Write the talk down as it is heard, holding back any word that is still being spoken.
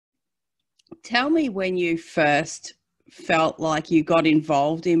Tell me when you first felt like you got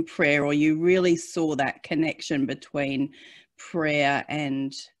involved in prayer, or you really saw that connection between prayer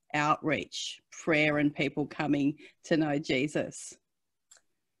and outreach, prayer and people coming to know Jesus.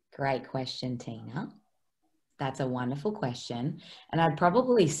 Great question, Tina. That's a wonderful question. And I'd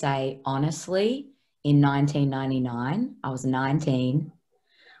probably say, honestly, in 1999, I was 19.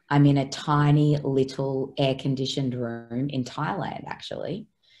 I'm in a tiny little air-conditioned room in Thailand, actually.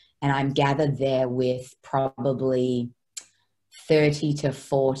 And I'm gathered there with probably 30 to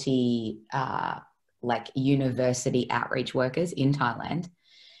 40 university outreach workers in Thailand.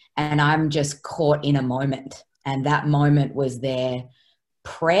 And I'm just caught in a moment. And that moment was their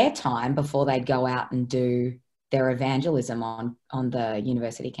prayer time before they'd go out and do their evangelism on the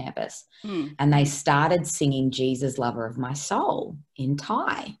university campus. And they started singing Jesus, Lover of My Soul in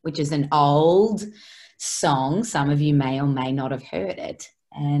Thai, which is an old song. Some of you may or may not have heard it.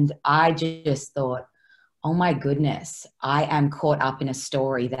 And I just thought, oh my goodness, I am caught up in a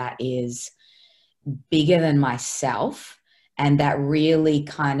story that is bigger than myself. And that really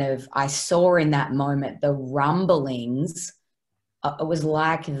kind of, I saw in that moment the rumblings. It was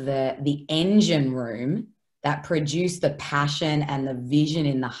like the engine room that produced the passion and the vision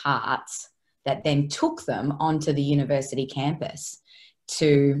in the hearts that then took them onto the university campus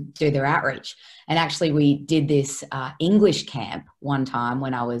to do their outreach. And actually we did this English camp one time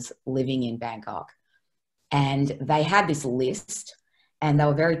when I was living in Bangkok, and they had this list, and they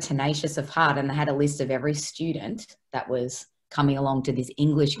were very tenacious of heart, and they had a list of every student that was coming along to this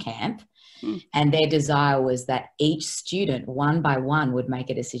English camp. And their desire was that each student, one by one, would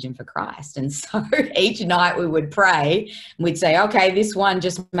make a decision for Christ. And so each night we would pray, and we'd say, okay, this one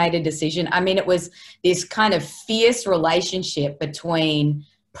just made a decision. I mean, it was this kind of fierce relationship between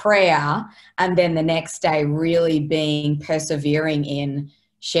prayer and then the next day really being persevering in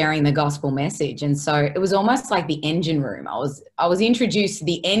sharing the gospel message. And so it was almost like the engine room. I was introduced to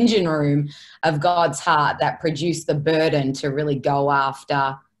the engine room of God's heart that produced the burden to really go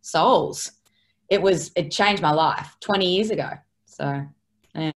after souls. It changed my life 20 years ago. So